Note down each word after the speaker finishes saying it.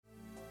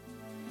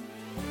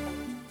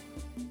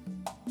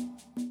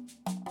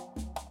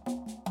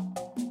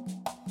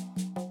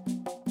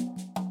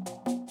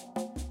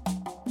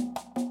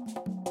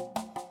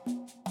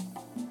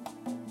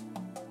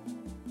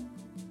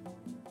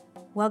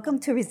Welcome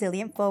to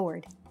Resilient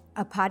Forward,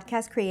 a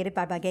podcast created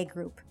by Bagué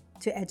Group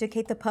to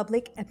educate the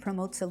public and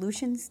promote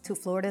solutions to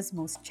Florida's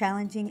most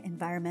challenging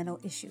environmental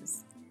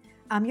issues.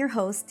 I'm your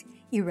host,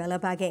 Irela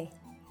Bagué.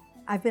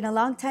 I've been a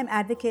longtime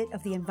advocate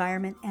of the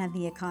environment and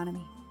the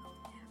economy.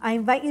 I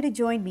invite you to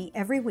join me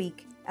every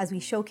week as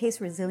we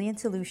showcase resilient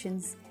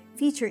solutions,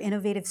 feature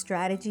innovative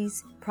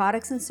strategies,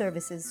 products, and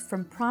services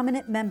from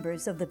prominent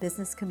members of the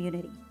business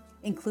community,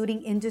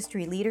 including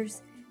industry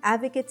leaders,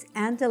 advocates,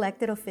 and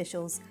elected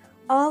officials,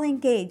 all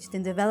engaged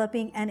in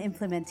developing and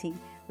implementing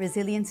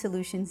resilient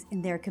solutions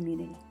in their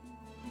community.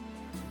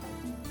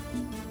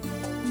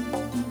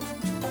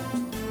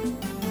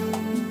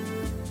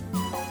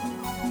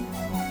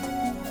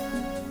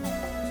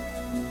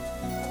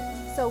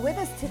 So with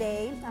us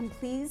today, I'm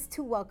pleased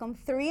to welcome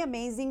three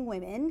amazing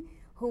women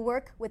who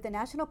work with the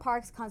National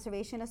Parks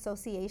Conservation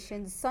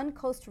Association's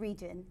Suncoast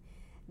region.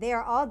 They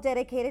are all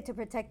dedicated to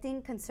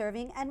protecting,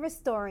 conserving, and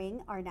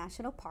restoring our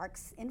national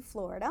parks in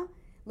Florida,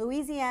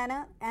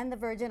 Louisiana, and the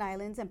Virgin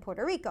Islands and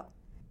Puerto Rico.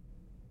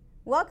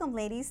 Welcome,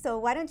 ladies. So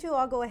why don't you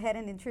all go ahead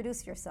and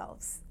introduce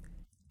yourselves?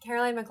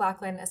 Caroline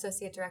McLaughlin,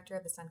 Associate Director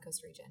of the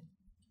Suncoast Region.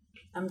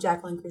 I'm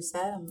Jacqueline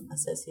Crusette. I'm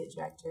Associate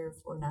Director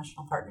for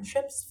National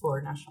Partnerships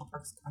for National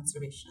Parks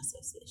Conservation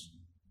Association.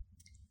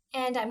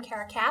 And I'm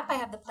Kara Kapp. I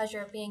have the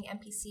pleasure of being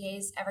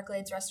MPCA's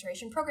Everglades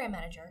Restoration Program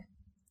Manager.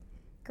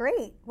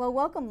 Great. Well,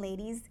 welcome,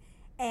 ladies.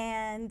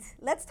 And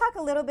let's talk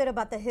a little bit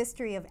about the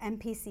history of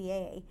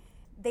MPCA.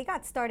 They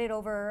got started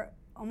over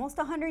almost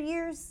 100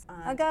 years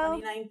ago.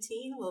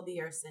 2019 will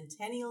be our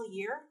centennial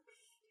year,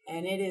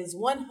 and it is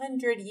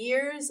 100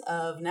 years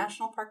of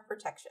national park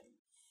protection.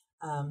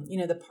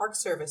 The Park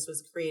Service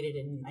was created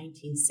in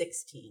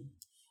 1916,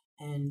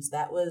 and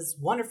that was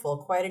wonderful,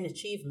 quite an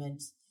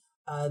achievement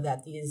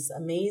that these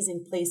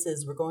amazing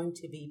places were going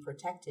to be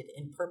protected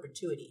in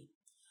perpetuity.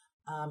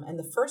 And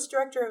the first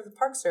director of the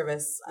Park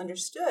Service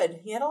understood,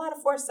 he had a lot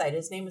of foresight.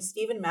 His name was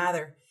Stephen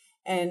Mather,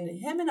 and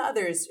him and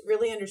others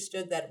really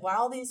understood that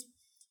while these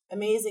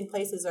amazing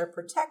places are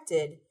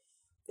protected,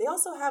 they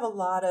also have a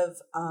lot of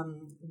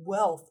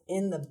wealth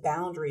in the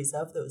boundaries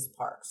of those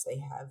parks. They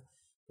have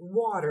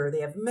water,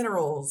 they have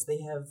minerals,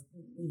 they have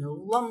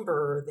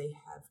lumber, they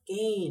have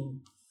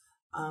game,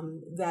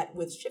 that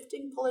with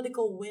shifting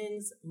political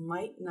winds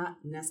might not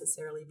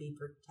necessarily be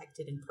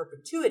protected in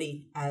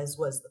perpetuity, as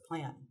was the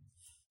plan.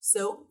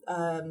 So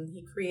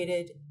he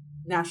created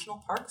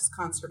National Parks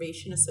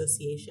Conservation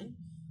Association,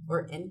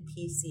 or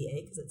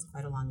NPCA, because it's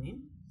quite a long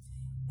name,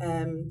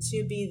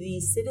 to be the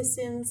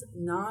citizens'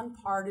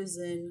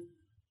 nonpartisan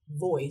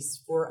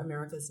voice for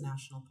America's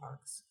national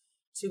parks,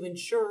 to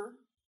ensure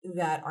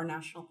that our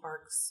national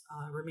parks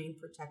remain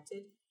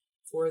protected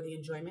for the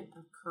enjoyment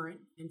of current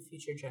and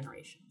future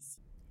generations.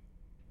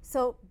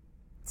 So,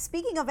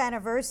 speaking of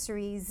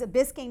anniversaries,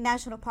 Biscayne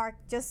National Park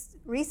just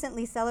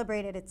recently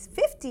celebrated its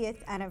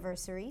 50th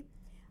anniversary.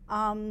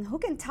 Who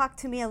can talk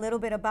to me a little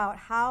bit about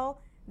how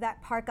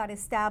that park got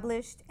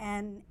established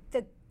and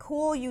the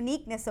cool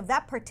uniqueness of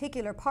that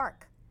particular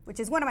park, which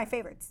is one of my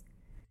favorites?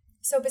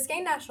 So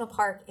Biscayne National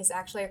Park is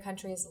actually our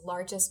country's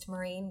largest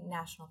marine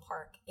national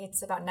park.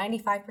 It's about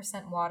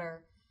 95%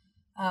 water,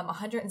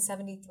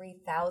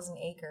 173,000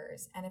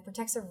 acres, and it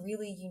protects a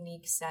really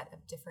unique set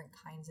of different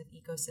kinds of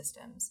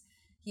ecosystems.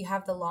 You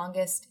have the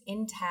longest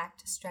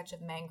intact stretch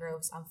of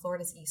mangroves on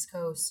Florida's East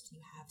Coast.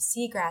 You have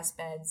seagrass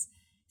beds,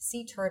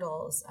 sea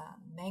turtles,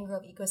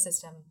 mangrove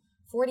ecosystem,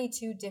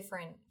 42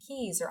 different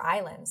keys or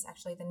islands.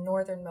 Actually, the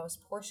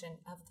northernmost portion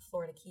of the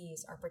Florida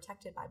Keys are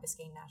protected by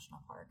Biscayne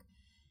National Park.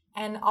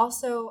 And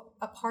also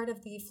a part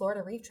of the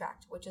Florida Reef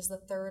Tract, which is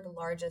the third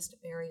largest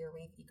barrier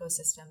reef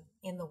ecosystem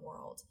in the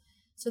world.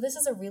 So this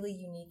is a really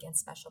unique and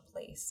special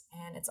place.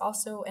 And it's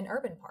also an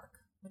urban park,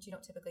 which you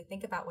don't typically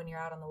think about when you're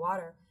out on the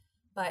water.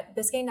 But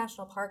Biscayne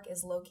National Park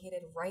is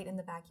located right in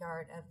the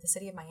backyard of the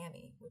city of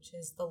Miami, which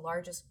is the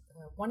largest,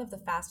 one of the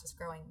fastest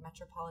growing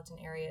metropolitan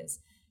areas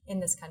in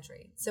this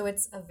country. So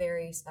it's a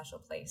very special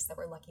place that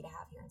we're lucky to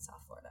have here in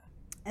South Florida.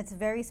 It's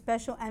very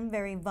special and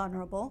very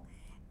vulnerable.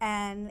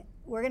 And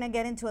we're going to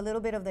get into a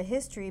little bit of the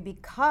history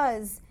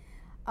because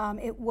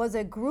it was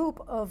a group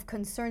of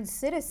concerned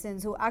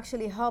citizens who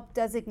actually helped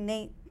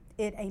designate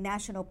it a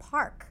national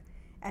park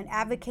and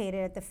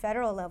advocated at the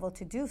federal level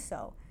to do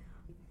so.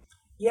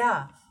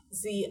 Yeah.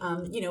 See,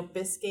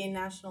 Biscayne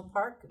National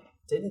Park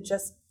didn't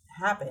just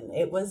happen.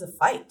 It was a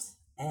fight,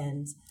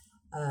 and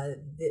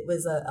it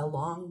was a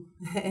long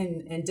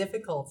and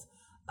difficult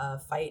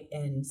fight.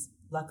 And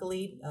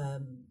luckily,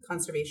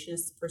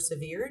 conservationists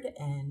persevered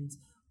and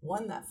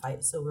won that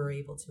fight, so we're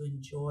able to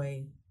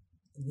enjoy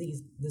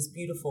this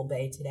beautiful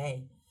bay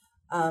today.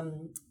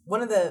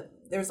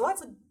 There's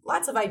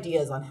lots of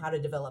ideas on how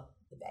to develop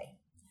the bay,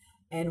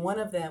 and one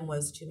of them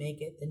was to make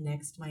it the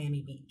next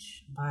Miami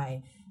Beach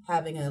by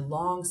having a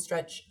long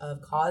stretch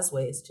of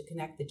causeways to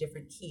connect the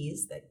different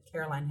keys that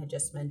Caroline had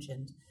just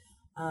mentioned,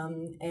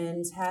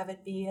 and have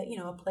it be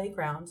a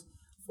playground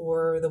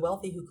for the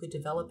wealthy who could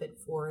develop it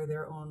for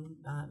their own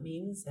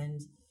means,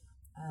 and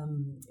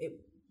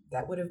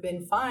that would have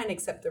been fine,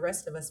 except the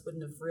rest of us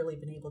wouldn't have really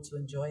been able to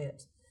enjoy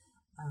it.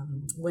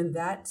 when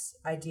that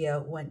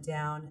idea went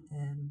down,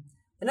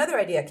 another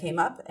idea came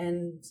up,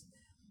 and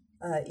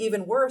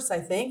even worse, I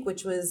think,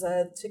 which was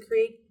to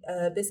create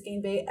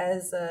Biscayne Bay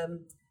as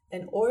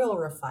an oil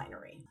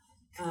refinery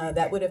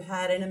that would have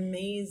had an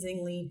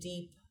amazingly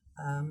deep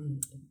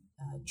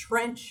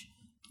trench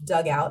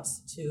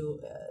dugouts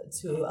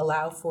to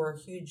allow for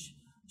huge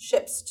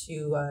ships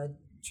to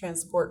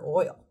transport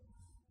oil.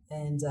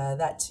 And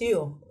that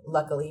too,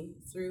 luckily,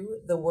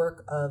 through the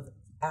work of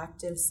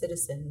active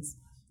citizens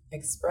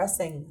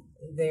expressing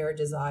their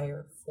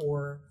desire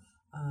for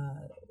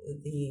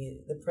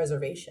the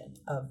preservation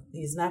of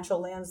these natural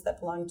lands that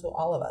belong to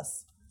all of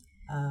us.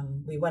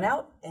 We went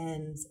out,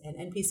 and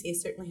NPCA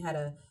certainly had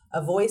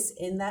a voice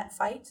in that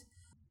fight.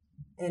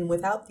 And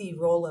without the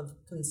role of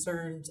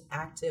concerned,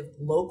 active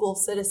local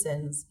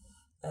citizens,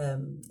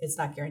 it's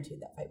not guaranteed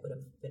that fight would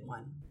have been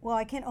won. Well,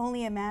 I can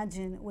only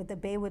imagine what the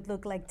Bay would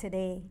look like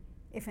today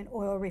if an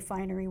oil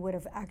refinery would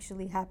have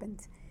actually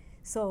happened.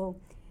 So,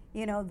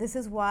 this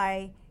is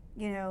why,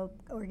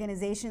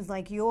 organizations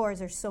like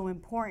yours are so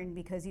important,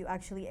 because you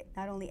actually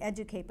not only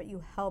educate, but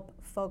you help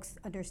folks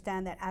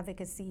understand that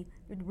advocacy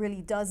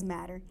really does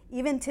matter,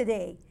 even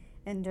today,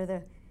 under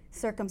the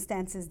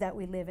circumstances that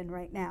we live in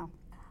right now.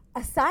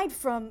 Aside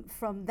from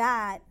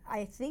that,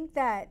 I think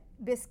that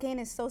Biscayne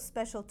is so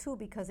special too,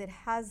 because it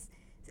has,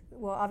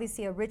 well,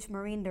 obviously a rich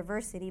marine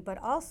diversity, but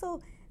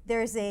also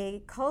there's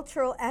a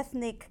cultural,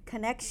 ethnic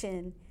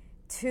connection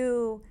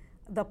to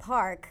the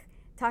park.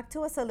 Talk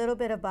to us a little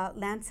bit about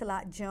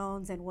Lancelot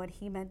Jones and what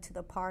he meant to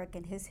the park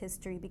and his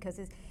history, because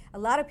a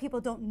lot of people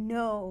don't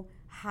know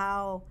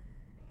how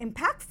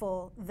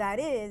impactful that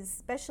is,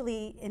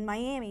 especially in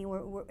Miami,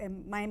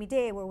 in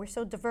Miami-Dade, where we're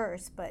so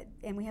diverse,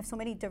 and we have so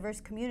many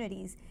diverse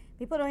communities.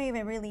 People don't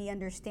even really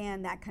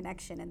understand that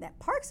connection, and that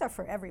parks are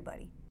for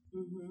everybody.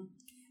 Mm-hmm.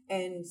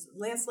 And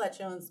Lancelot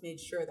Jones made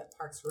sure that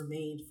parks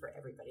remained for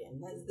everybody,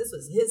 and this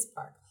was his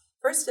park.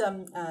 First,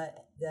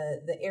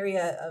 the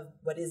area of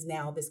what is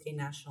now Biscayne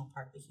National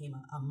Park became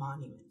a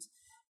monument,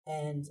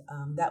 and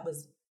that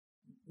was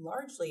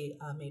largely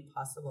made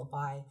possible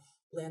by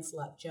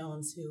Lancelot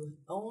Jones, who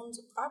owned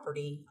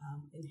property,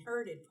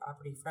 inherited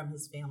property from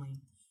his family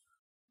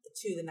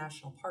to the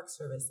National Park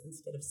Service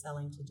instead of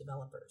selling to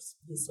developers.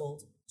 He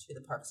sold to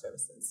the Park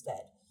Service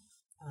instead.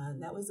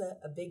 And that was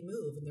a big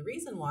move. And the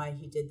reason why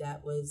he did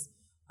that was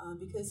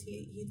because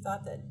he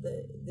thought that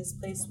this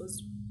place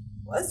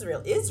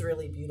is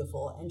really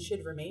beautiful and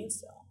should remain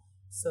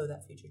so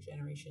that future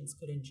generations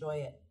could enjoy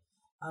it.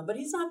 But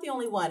he's not the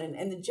only one.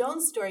 And the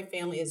Jones Story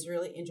family is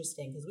really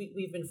interesting, because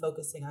we've been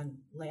focusing on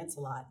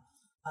Lancelot.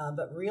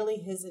 But really,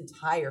 his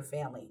entire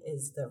family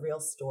is the real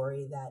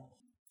story that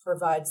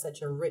provides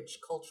such a rich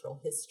cultural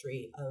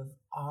history of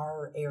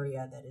our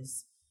area that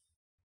is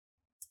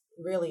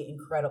really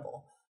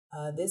incredible.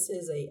 This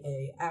is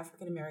a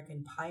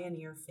African-American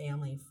pioneer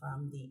family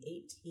from the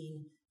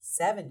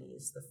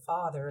 1870s. The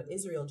father,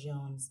 Israel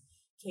Jones,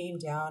 came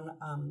down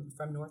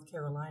from North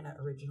Carolina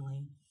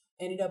originally,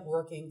 ended up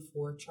working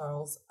for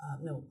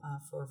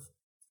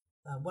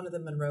one of the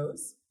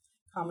Monroes,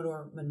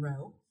 Commodore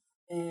Monroe,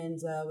 and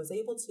was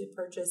able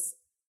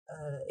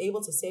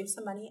to save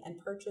some money and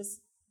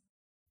purchase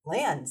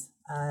land,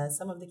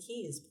 some of the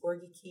keys,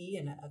 Porgy Key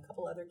and a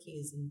couple other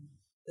keys in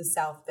the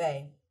South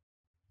Bay.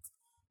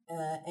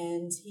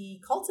 And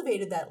he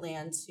cultivated that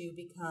land to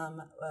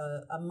become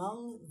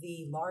among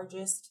the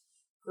largest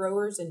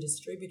growers and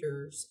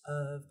distributors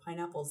of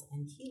pineapples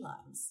and key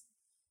limes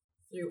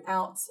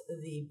throughout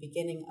the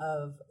beginning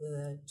of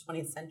the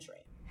 20th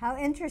century. How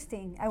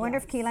interesting. I wonder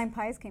if key lime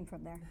pies came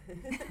from there.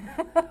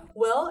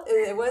 Well,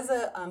 there was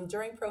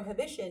during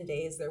Prohibition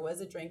days, there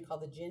was a drink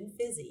called the gin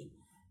fizzy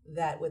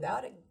that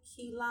without a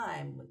key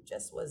lime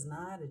just was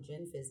not a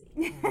gin fizzy.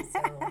 And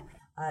so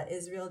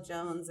Israel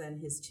Jones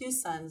and his two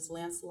sons,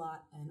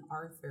 Lancelot and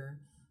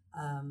Arthur,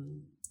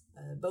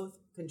 both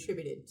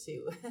contributed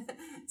to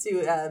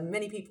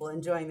many people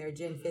enjoying their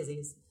gin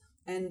fizzies.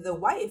 And the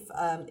wife,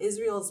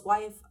 Israel's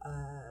wife,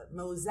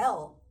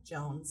 Moselle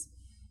Jones,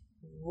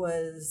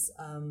 was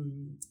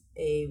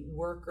a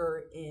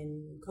worker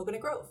in Coconut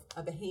Grove,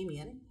 a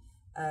Bahamian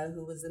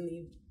who was in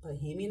the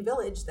Bahamian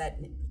village that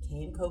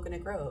became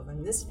Coconut Grove.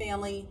 And this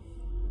family,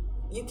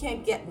 you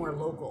can't get more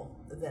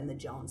local than the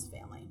Jones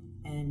family.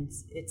 And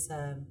it's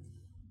an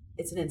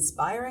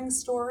inspiring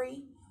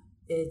story.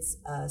 It's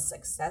a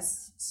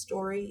success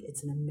story.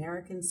 It's an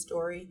American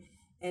story.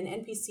 And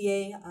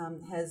NPCA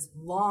has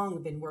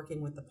long been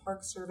working with the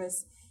Park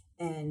Service,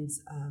 and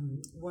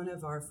one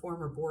of our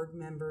former board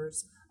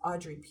members,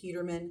 Audrey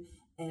Peterman,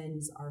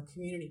 and our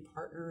community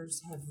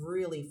partners have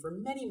really, for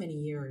many, many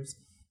years,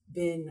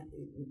 been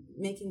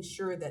making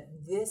sure that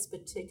this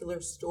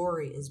particular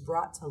story is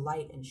brought to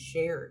light and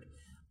shared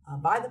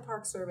by the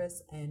Park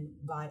Service and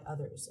by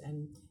others.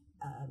 And,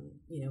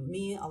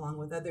 me, along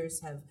with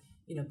others, have,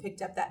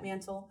 picked up that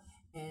mantle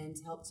and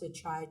helped to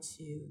try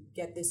to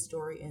get this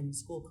story in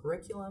school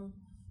curriculum.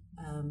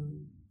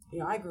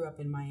 I grew up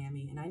in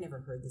Miami, and I never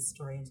heard this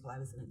story until I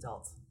was an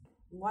adult.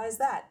 Why is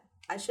that?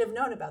 I should have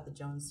known about the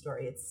Jones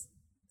story.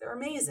 They're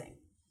amazing.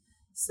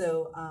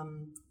 So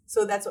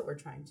that's what we're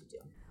trying to do.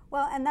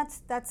 Well, and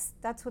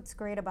that's what's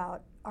great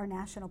about our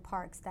national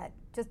parks, that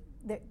just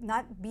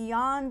not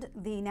beyond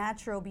the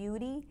natural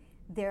beauty,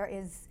 there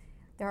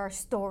are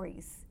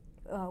stories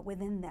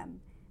within them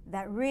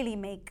that really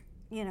make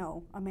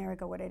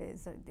America what it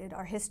is.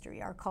 Our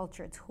history, our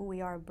culture, it's who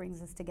we are,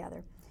 brings us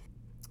together.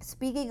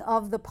 Speaking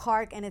of the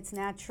park and its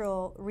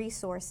natural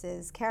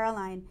resources,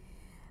 Caroline,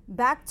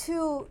 back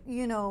to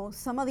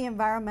some of the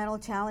environmental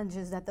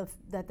challenges that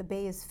the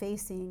Bay is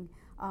facing,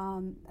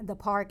 the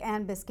park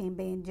and Biscayne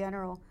Bay in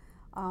general.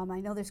 I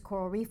know there's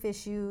coral reef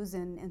issues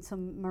and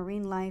some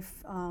marine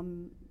life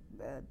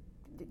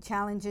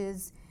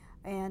challenges,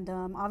 and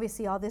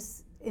obviously all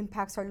this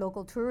impacts our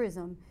local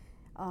tourism.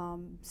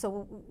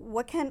 So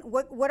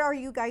what are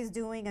you guys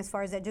doing as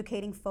far as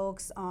educating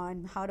folks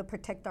on how to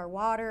protect our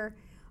water,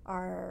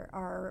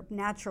 our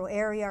natural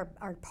area,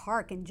 our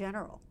park in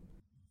general?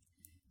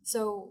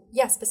 So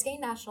yes, Biscayne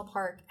National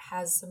Park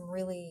has some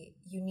really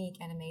unique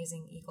and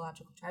amazing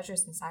ecological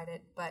treasures inside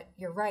it, but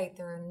you're right,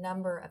 there are a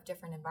number of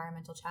different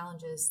environmental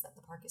challenges that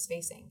the park is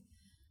facing.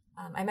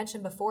 I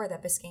mentioned before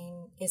that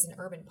Biscayne is an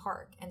urban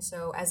park, and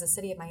so as the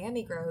city of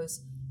Miami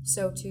grows,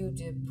 so too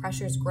do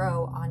pressures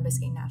grow on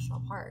Biscayne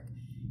National Park.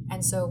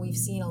 And so we've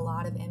seen a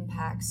lot of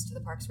impacts to the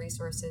park's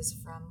resources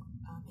from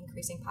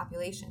increasing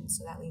population,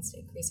 so that leads to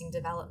increasing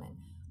development,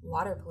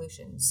 water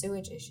pollution,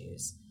 sewage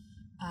issues.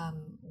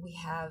 We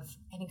have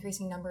an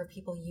increasing number of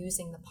people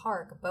using the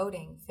park,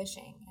 boating,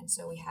 fishing, and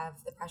so we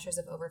have the pressures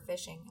of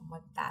overfishing and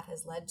what that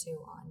has led to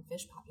on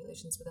fish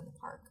populations within the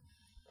park.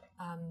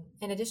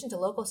 In addition to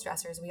local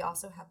stressors, we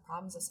also have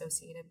problems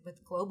associated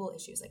with global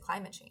issues like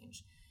climate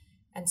change.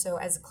 And so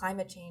as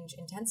climate change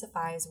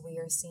intensifies, we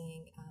are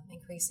seeing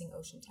increasing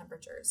ocean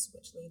temperatures,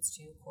 which leads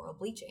to coral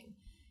bleaching.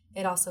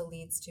 It also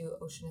leads to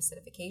ocean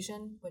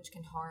acidification, which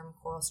can harm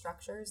coral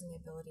structures and the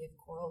ability of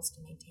corals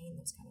to maintain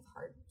those kind of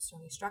hard,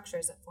 stony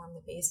structures that form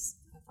the base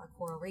of our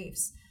coral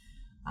reefs.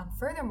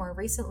 Furthermore,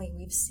 recently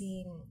we've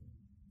seen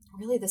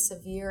really the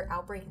severe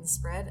outbreak and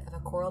spread of a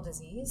coral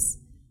disease,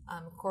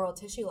 coral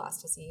tissue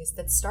loss disease,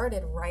 that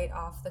started right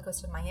off the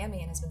coast of Miami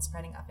and has been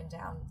spreading up and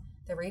down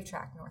the reef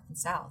tract north and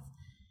south.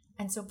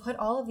 And so put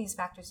all of these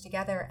factors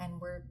together,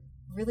 and we're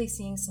really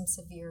seeing some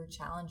severe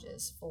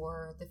challenges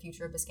for the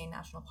future of Biscayne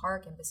National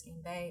Park and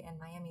Biscayne Bay and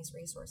Miami's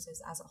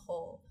resources as a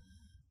whole.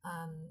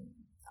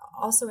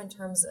 Also, in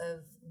terms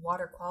of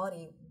water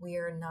quality,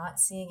 we're not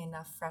seeing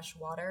enough fresh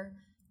water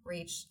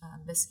reach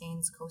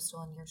Biscayne's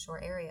coastal and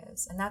nearshore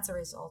areas, and that's a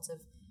result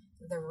of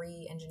the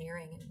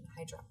re-engineering and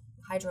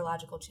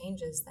hydrological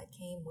changes that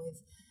came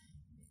with,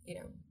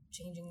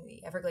 changing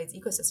the Everglades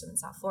ecosystem in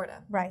South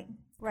Florida. Right.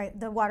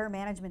 The water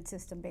management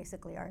system,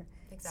 basically, our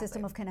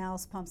system of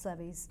canals, pumps,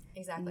 levees,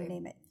 exactly. You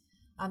name it.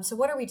 So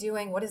what are we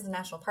doing? What is the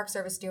National Park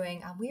Service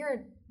doing? We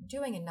are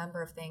doing a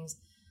number of things.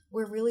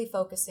 We're really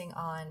focusing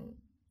on,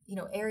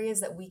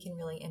 areas that we can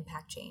really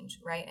impact change,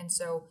 right? And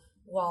so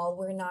while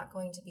we're not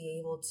going to be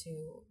able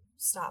to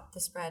stop the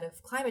spread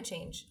of climate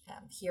change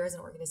here as an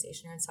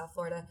organization here in South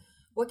Florida,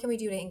 what can we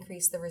do to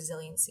increase the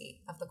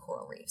resiliency of the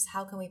coral reefs?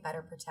 How can we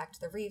better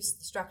protect the reefs,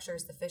 the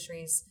structures, the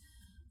fisheries?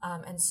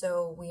 And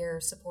so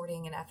we're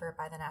supporting an effort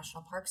by the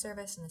National Park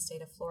Service in the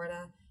state of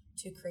Florida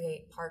to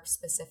create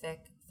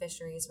park-specific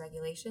fisheries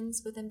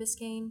regulations within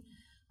Biscayne.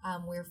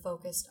 We're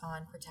focused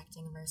on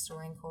protecting and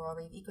restoring coral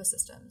reef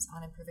ecosystems,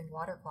 on improving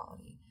water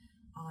quality,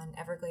 on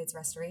Everglades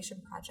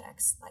restoration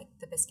projects like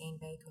the Biscayne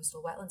Bay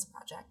Coastal Wetlands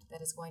Project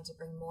that is going to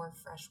bring more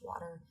fresh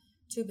water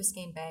to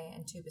Biscayne Bay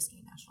and to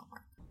Biscayne National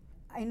Park.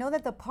 I know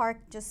that the park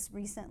just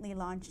recently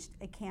launched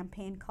a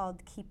campaign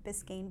called Keep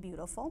Biscayne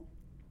Beautiful.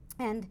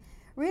 And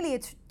really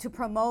it's to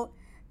promote,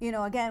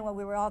 again, what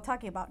we were all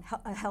talking about,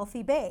 a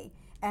healthy bay,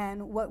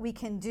 and what we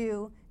can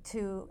do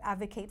to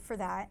advocate for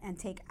that and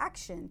take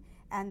action.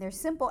 And there's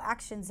simple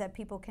actions that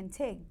people can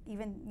take,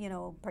 even,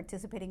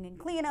 participating in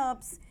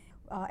cleanups,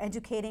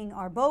 educating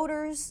our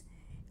boaters.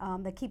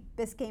 The Keep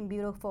Biscayne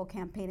Beautiful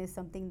campaign is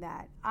something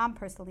that I'm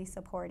personally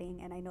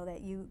supporting, and I know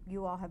that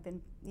you all have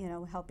been,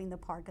 helping the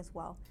park as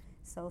well.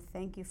 So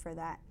thank you for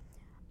that.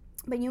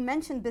 But you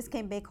mentioned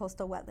Biscayne Bay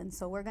Coastal Wetlands,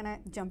 so we're gonna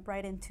jump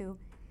right into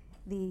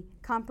the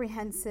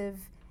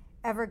comprehensive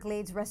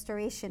Everglades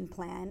Restoration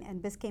Plan,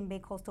 and Biscayne Bay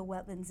Coastal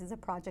Wetlands is a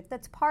project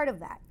that's part of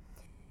that.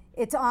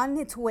 It's on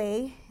its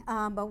way,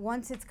 but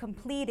once it's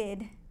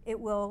completed, it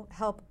will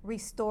help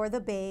restore the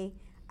bay,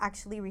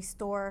 actually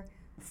restore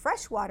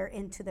fresh water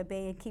into the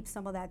bay and keep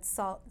some of that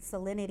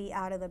salinity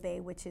out of the bay,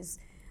 which is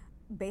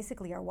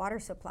basically our water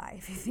supply,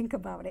 if you think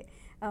about it.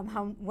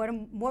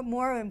 What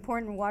more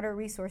important water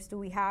resource do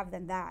we have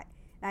than that?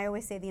 And I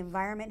always say the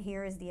environment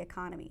here is the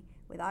economy.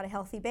 Without a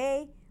healthy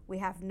bay, we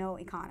have no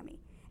economy.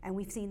 And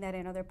we've seen that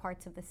in other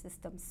parts of the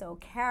system. So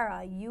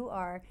Kara, you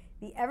are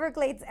the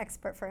Everglades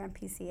expert for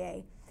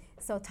MPCA.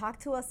 So talk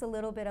to us a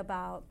little bit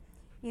about,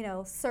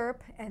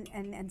 SERP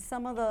and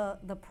some of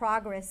the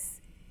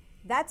progress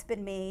that's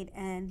been made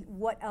and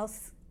what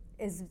else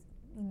is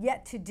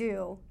yet to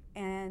do,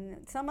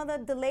 and some of the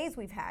delays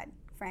we've had,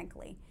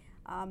 frankly,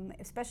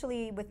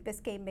 especially with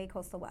Biscayne Bay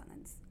Coastal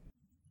Wetlands.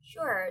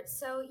 Sure.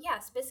 So,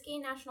 yes,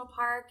 Biscayne National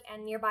Park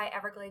and nearby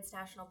Everglades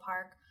National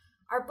Park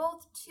are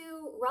both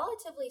two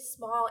relatively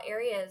small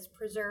areas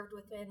preserved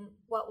within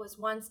what was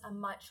once a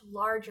much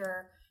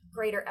larger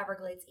Greater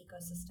Everglades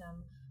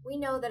ecosystem. We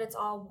know that it's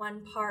all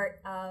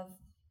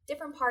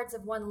different parts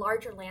of one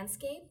larger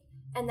landscape,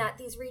 and that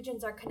these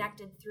regions are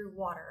connected through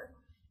water.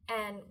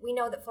 And we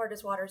know that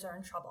Florida's waters are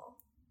in trouble.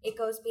 It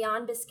goes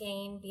beyond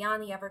Biscayne,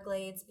 beyond the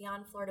Everglades,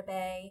 beyond Florida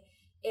Bay.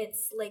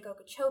 It's Lake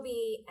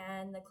Okeechobee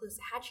and the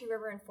Caloosahatchee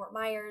River in Fort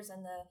Myers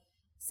and the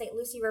St.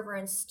 Lucie River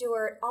in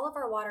Stewart. All of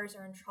our waters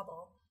are in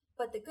trouble.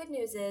 But the good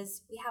news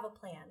is we have a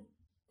plan.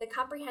 The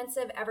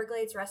Comprehensive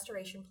Everglades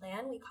Restoration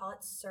Plan, we call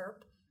it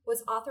CERP,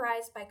 was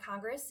authorized by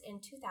Congress in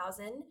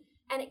 2000,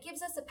 and it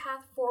gives us a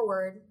path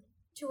forward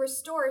to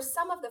restore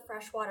some of the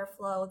freshwater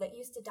flow that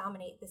used to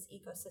dominate this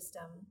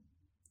ecosystem.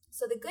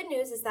 So the good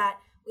news is that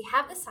we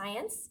have the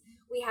science,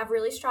 we have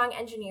really strong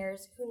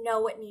engineers who know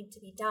what needs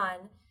to be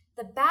done.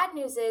 The bad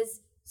news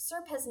is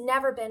CERP has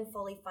never been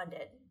fully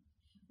funded.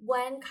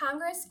 When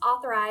Congress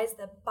authorized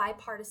the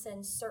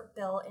bipartisan CERP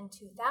bill in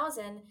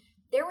 2000,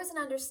 there was an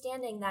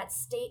understanding that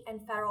state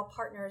and federal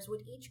partners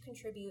would each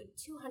contribute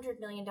 $200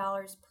 million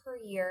per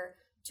year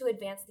to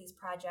advance these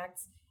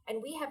projects,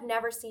 and we have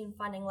never seen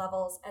funding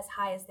levels as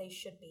high as they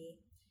should be.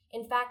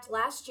 In fact,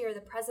 last year,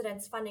 the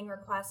president's funding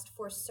request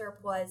for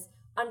CERP was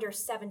under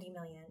 $70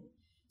 million.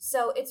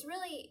 So it's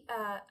really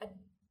a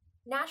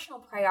national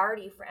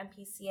priority for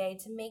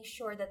MPCA to make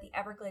sure that the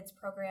Everglades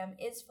program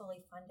is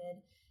fully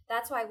funded.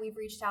 That's why we've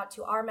reached out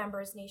to our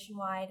members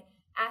nationwide,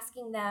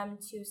 asking them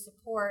to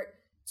support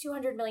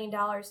 $200 million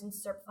in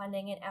CERP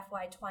funding in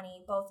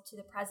FY20, both to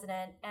the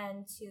president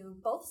and to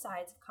both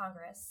sides of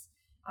Congress,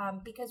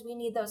 because we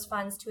need those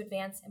funds to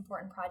advance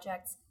important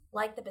projects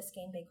like the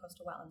Biscayne Bay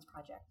Coastal Wetlands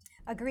Project.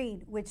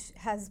 Agreed, which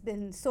has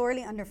been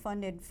sorely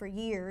underfunded for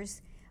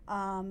years,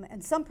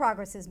 and some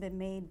progress has been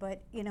made,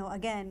 but,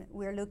 again,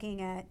 we're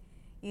looking at,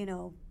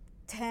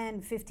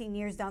 10, 15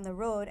 years down the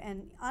road,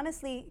 and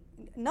honestly,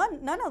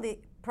 none of the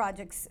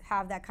projects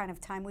have that kind of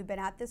time. We've been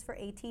at this for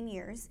 18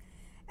 years,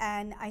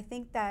 and I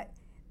think that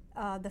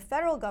the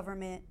federal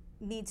government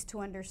needs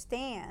to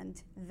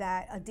understand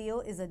that a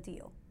deal is a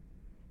deal.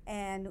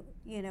 And,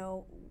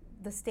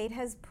 the state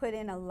has put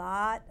in a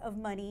lot of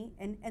money,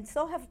 and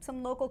so have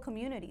some local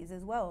communities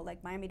as well,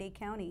 like Miami-Dade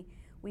County.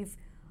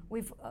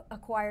 We've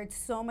acquired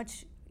so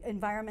much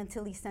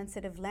environmentally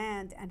sensitive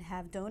land and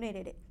have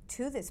donated it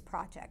to this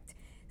project.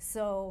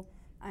 So,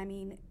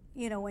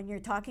 when you're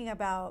talking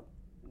about,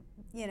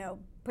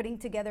 putting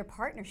together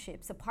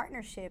partnerships, a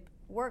partnership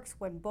works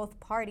when both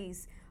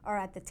parties are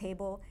at the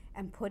table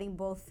and putting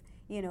both,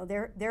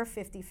 their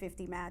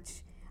 50-50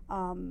 match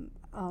on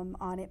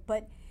it.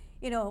 But,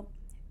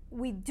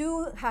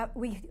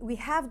 we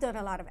have done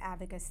a lot of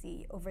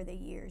advocacy over the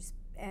years,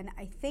 and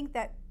I think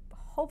that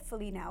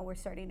hopefully now we're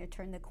starting to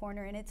turn the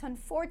corner. And it's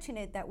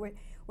unfortunate that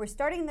we're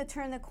starting to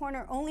turn the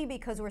corner only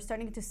because we're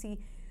starting to see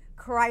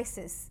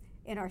crisis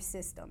in our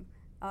system.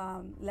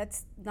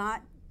 Let's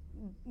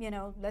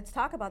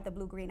talk about the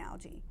blue-green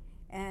algae.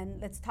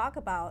 And let's talk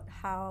about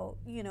how,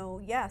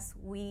 yes,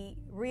 we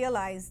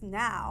realize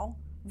now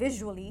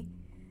visually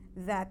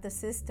that the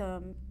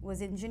system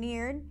was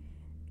engineered,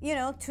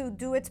 to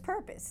do its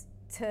purpose,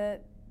 to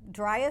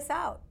dry us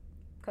out.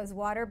 Because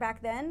water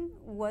back then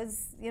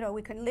was,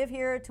 we couldn't live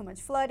here, too much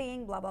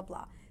flooding, blah, blah,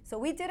 blah. So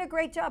we did a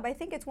great job. I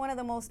think it's one of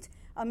the most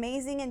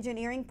amazing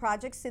engineering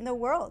projects in the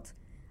world.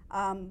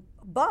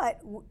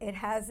 But it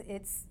has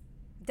its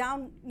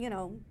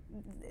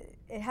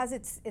it has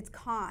its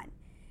con.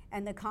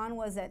 And the con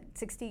was that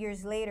 60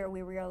 years later,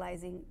 we're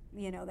realizing,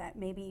 that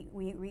maybe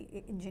we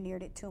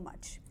re-engineered it too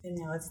much. And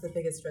now it's the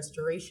biggest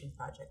restoration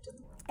project in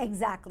the world.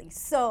 Exactly.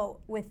 So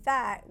with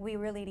that, we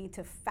really need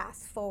to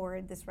fast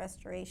forward this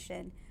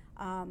restoration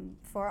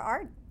for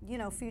our,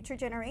 future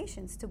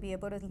generations to be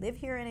able to live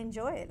here and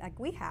enjoy it like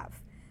we have.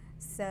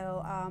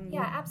 So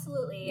yeah,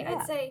 absolutely. Yeah.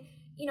 I'd say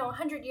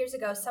 100 years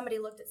ago, somebody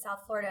looked at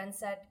South Florida and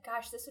said,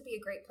 gosh, this would be a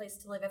great place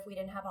to live if we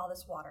didn't have all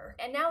this water.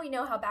 And now we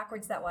know how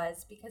backwards that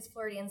was, because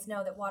Floridians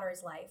know that water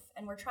is life,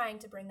 and we're trying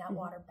to bring that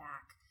water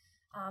back.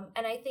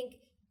 And I think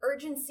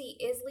urgency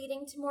is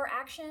leading to more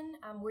action.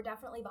 We're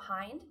definitely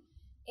behind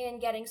in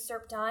getting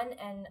CERP done,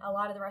 and a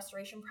lot of the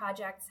restoration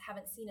projects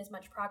haven't seen as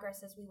much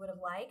progress as we would have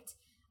liked.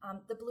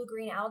 The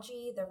blue-green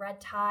algae, the red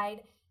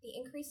tide, the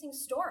increasing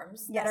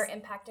storms that are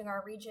impacting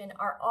our region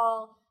are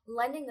all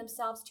lending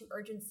themselves to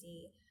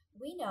urgency.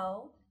 We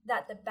know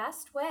that the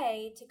best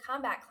way to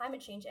combat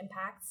climate change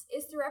impacts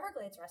is through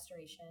Everglades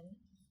restoration.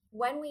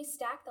 When we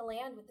stack the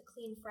land with the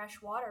clean,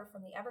 fresh water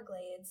from the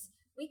Everglades,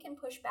 we can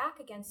push back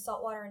against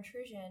saltwater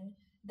intrusion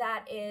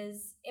that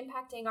is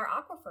impacting our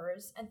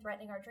aquifers and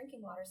threatening our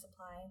drinking water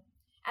supply.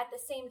 At the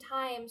same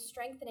time,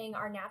 strengthening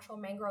our natural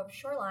mangrove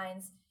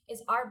shorelines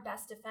is our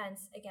best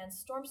defense against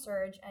storm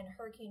surge and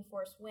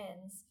hurricane-force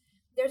winds.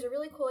 There's a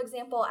really cool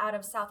example out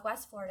of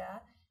Southwest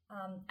Florida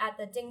at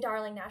the Ding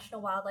Darling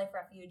National Wildlife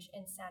Refuge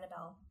in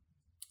Sanibel.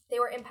 They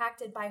were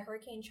impacted by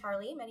Hurricane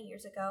Charlie many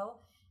years ago,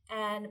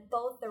 and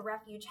both the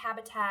refuge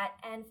habitat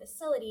and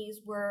facilities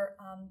were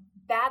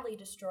badly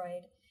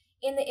destroyed.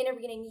 In the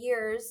intervening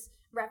years,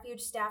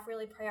 refuge staff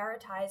really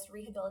prioritized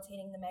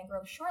rehabilitating the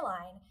mangrove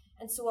shoreline.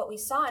 And so what we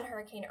saw in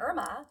Hurricane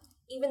Irma,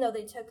 even though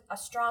they took a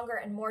stronger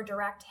and more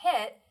direct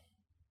hit,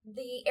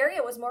 the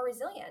area was more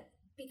resilient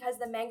because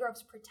the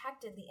mangroves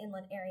protected the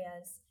inland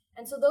areas.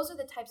 And so those are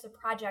the types of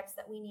projects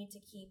that we need to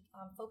keep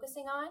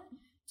focusing on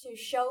to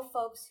show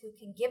folks who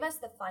can give us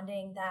the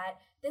funding that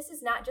this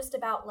is not just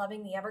about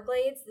loving the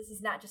Everglades. This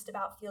is not just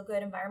about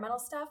feel-good environmental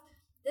stuff.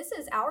 This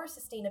is our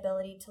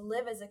sustainability to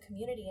live as a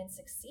community and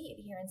succeed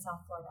here in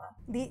South Florida.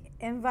 The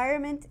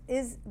environment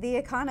is the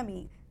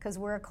economy because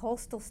we're a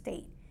coastal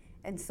state.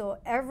 And so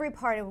every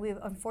part of, we've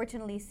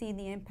unfortunately seen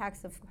the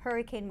impacts of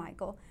Hurricane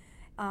Michael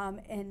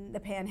in the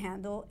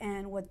Panhandle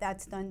and what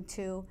that's done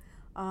to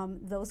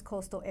those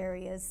coastal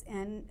areas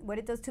and what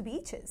it does to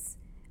beaches.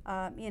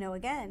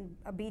 Again,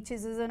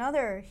 beaches is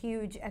another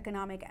huge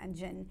economic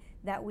engine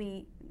that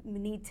we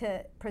need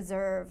to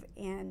preserve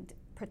and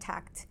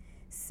protect.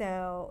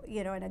 So,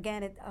 and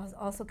again, it is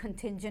also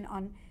contingent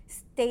on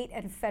state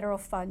and federal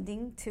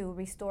funding to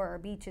restore our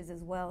beaches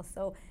as well.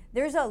 So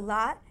there's a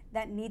lot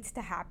that needs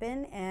to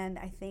happen, and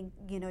I think,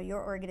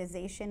 your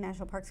organization,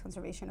 National Parks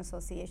Conservation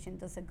Association,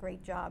 does a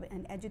great job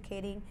in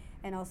educating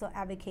and also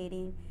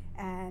advocating,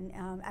 and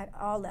at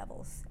all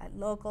levels, at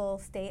local,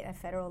 state, and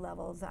federal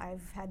levels.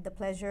 I've had the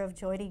pleasure of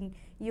joining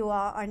you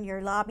all on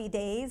your lobby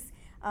days,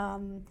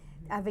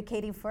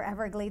 advocating for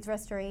Everglades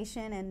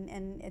restoration,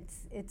 and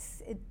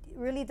it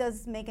really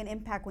does make an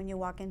impact when you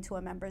walk into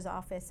a member's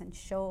office and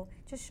show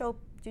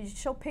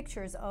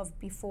pictures of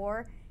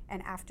before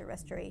and after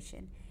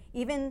restoration.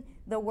 Even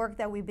the work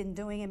that we've been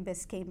doing in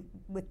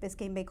with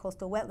Biscayne Bay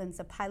Coastal Wetlands,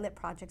 the pilot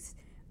projects,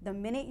 the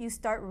minute you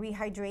start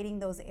rehydrating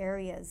those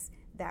areas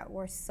that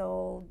were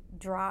so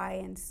dry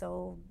and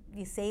so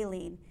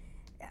saline,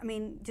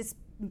 just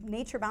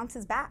nature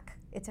bounces back.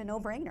 It's a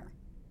no-brainer.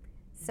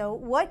 So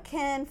what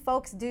can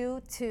folks do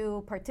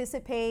to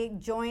participate,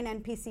 join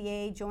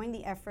NPCA, join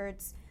the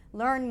efforts,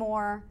 learn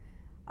more?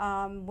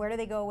 Where do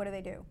they go? What do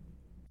they do?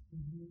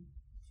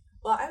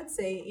 Well, I would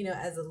say,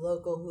 as a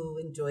local who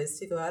enjoys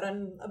to go out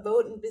on a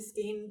boat in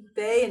Biscayne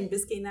Bay and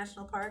Biscayne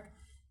National Park,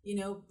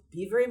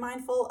 be very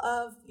mindful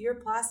of your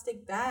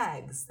plastic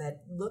bags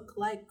that look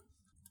like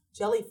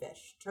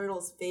jellyfish,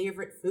 turtles'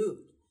 favorite food.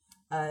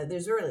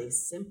 There's really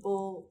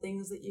simple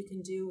things that you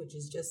can do, which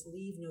is just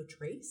leave no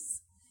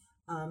trace.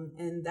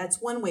 And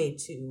that's one way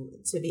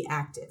to be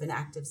active, an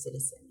active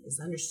citizen, is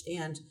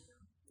understand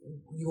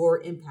your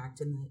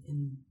impact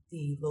in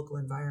the local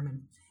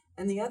environment.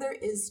 And the other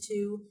is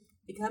to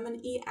become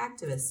an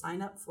e-activist.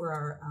 Sign up for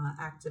our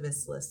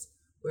activist list,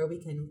 where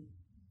we can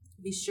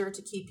be sure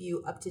to keep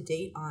you up to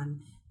date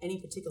on any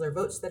particular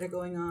votes that are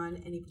going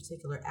on, any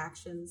particular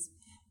actions.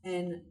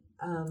 And,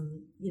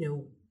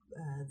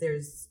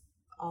 there's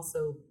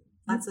also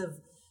lots of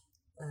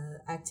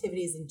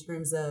activities in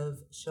terms of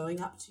showing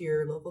up to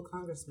your local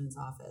congressman's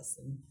office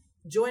and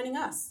joining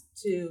us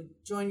to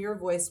join your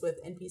voice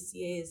with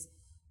NPCA's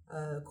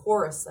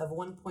chorus of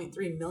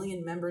 1.3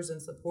 million members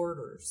and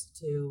supporters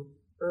to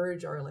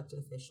urge our elected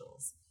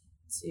officials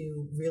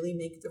to really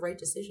make the right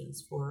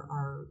decisions for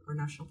our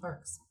national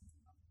parks.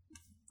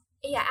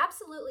 Yeah,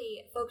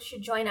 absolutely. Folks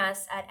should join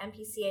us at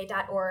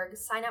npca.org,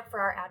 sign up for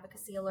our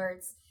advocacy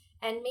alerts,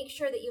 and make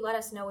sure that you let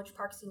us know which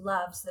parks you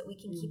love so that we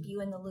can keep you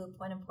in the loop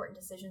when important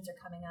decisions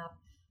are coming up.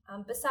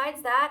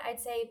 Besides that, I'd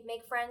say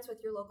make friends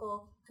with your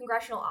local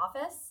congressional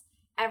office.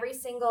 Every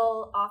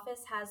single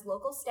office has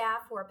local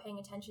staff who are paying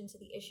attention to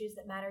the issues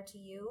that matter to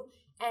you,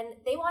 and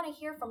they want to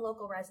hear from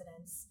local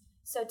residents.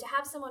 So to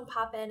have someone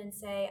pop in and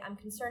say, I'm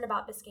concerned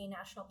about Biscayne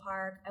National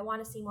Park, I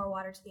want to see more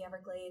water to the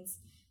Everglades,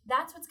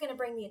 that's what's going to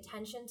bring the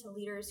attention to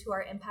leaders who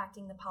are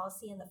impacting the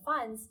policy and the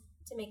funds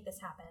to make this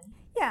happen.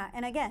 Yeah,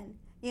 and again,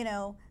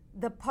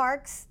 the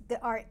parks,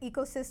 our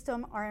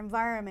ecosystem, our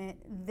environment,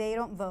 they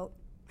don't vote.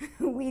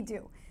 We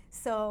do.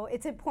 So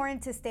it's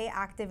important to stay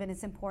active, and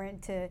it's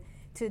important to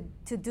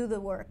do the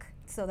work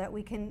so that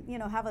we can,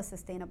 have a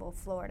sustainable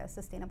Florida,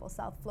 sustainable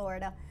South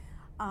Florida.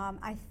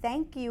 I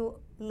thank you,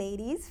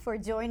 ladies, for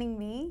joining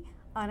me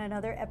on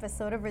another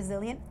episode of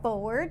Resilient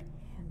Forward.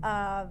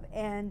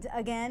 And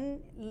again,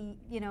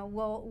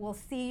 we'll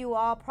see you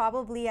all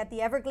probably at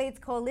the Everglades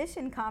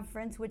Coalition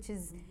Conference, which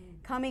is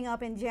coming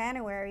up in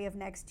January of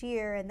next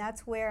year. And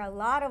that's where a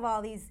lot of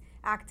all these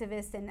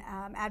activists and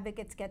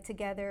advocates get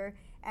together,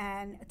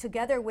 and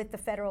together with the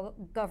federal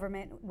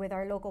government, with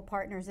our local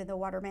partners in the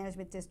Water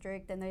Management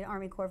District and the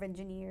Army Corps of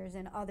Engineers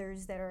and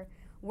others that are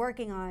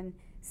working on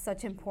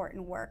such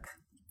important work.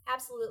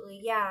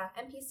 Absolutely, yeah.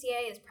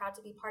 NPCA is proud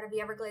to be part of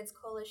the Everglades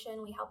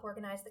Coalition. We help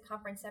organize the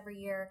conference every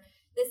year.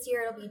 This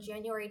year it'll be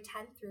January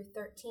 10th through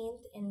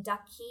 13th in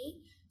Duck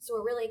Key. So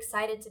we're really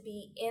excited to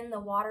be in the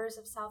waters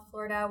of South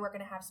Florida. We're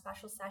going to have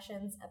special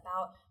sessions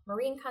about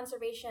marine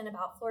conservation,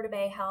 about Florida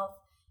Bay health,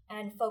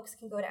 and folks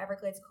can go to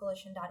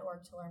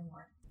evergladescoalition.org to learn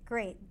more.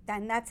 Great.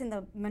 And that's in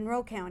the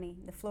Monroe County,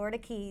 the Florida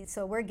Keys.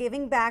 So we're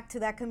giving back to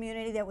that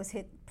community that was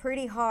hit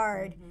pretty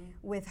hard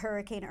with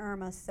Hurricane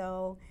Irma.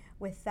 So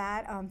with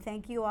that,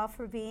 thank you all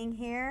for being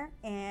here,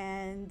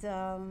 and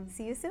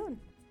see you soon.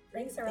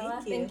 Thanks,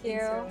 Arella. Thank you. Thank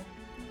you.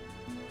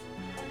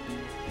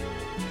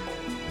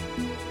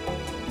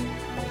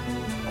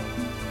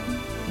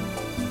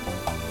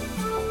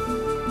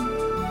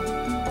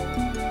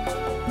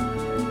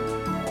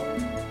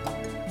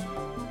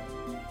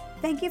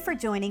 Thank you for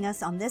joining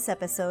us on this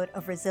episode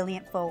of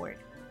Resilient Forward.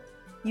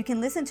 You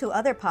can listen to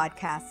other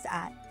podcasts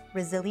at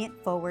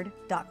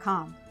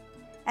resilientforward.com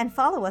and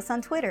follow us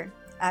on Twitter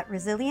at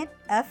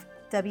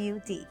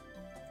ResilientFWD.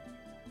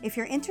 If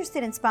you're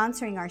interested in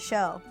sponsoring our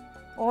show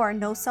or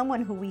know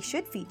someone who we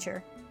should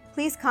feature,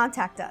 please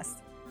contact us.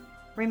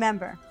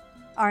 Remember,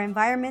 our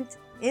environment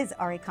is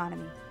our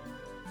economy.